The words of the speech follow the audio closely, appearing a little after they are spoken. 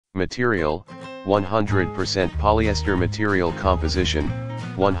Material, 100% polyester material composition,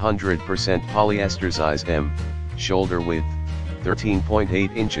 100% polyester. Size M, shoulder width,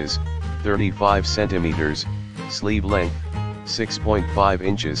 13.8 inches, 35 centimeters, sleeve length, 6.5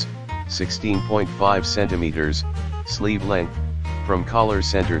 inches, 16.5 centimeters, sleeve length, from collar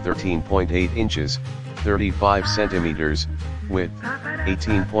center 13.8 inches, 35 centimeters, width,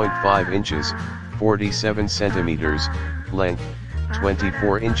 18.5 inches, 47 centimeters, length,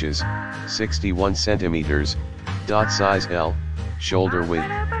 24 inches, 61 centimeters. Size L, shoulder width,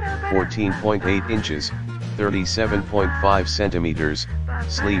 14.8 inches, 37.5 centimeters,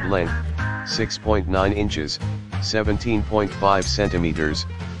 sleeve length, 6.9 inches, 17.5 centimeters,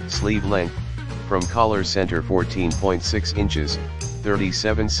 sleeve length, from collar center 14.6 inches,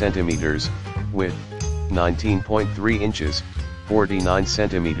 37 centimeters, width, 19.3 inches, 49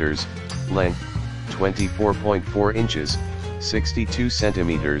 centimeters, length, 24.4 inches, 62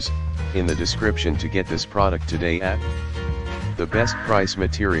 centimeters. In the description to get this product today at the best price.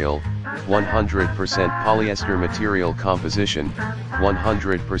 Material, 100% polyester material composition,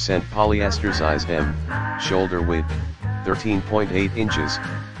 100% polyester. Size M, shoulder width, 13.8 inches,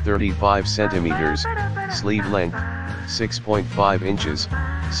 35 centimeters, sleeve length, 6.5 inches,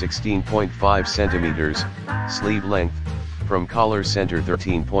 16.5 centimeters, sleeve length, from collar center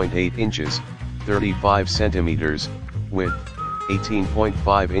 13.8 inches, 35 centimeters, width,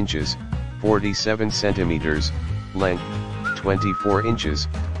 18.5 inches, 47 centimeters, length, 24 inches,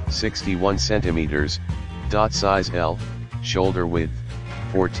 61 centimeters. Size L, shoulder width,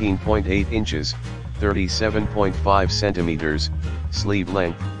 14.8 inches, 37.5 centimeters, sleeve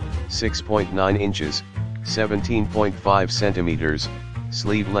length, 6.9 inches, 17.5 centimeters,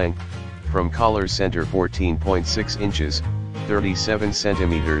 sleeve length, from collar center 14.6 inches, 37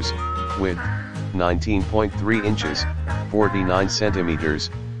 centimeters, width, 19.3 inches, 49 centimeters,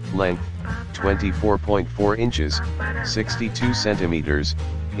 length, 24.4 inches, 62 centimeters.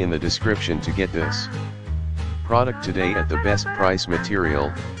 In the description to get this product today at the best price.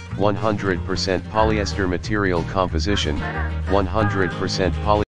 Material, 100% polyester material composition, 100% poly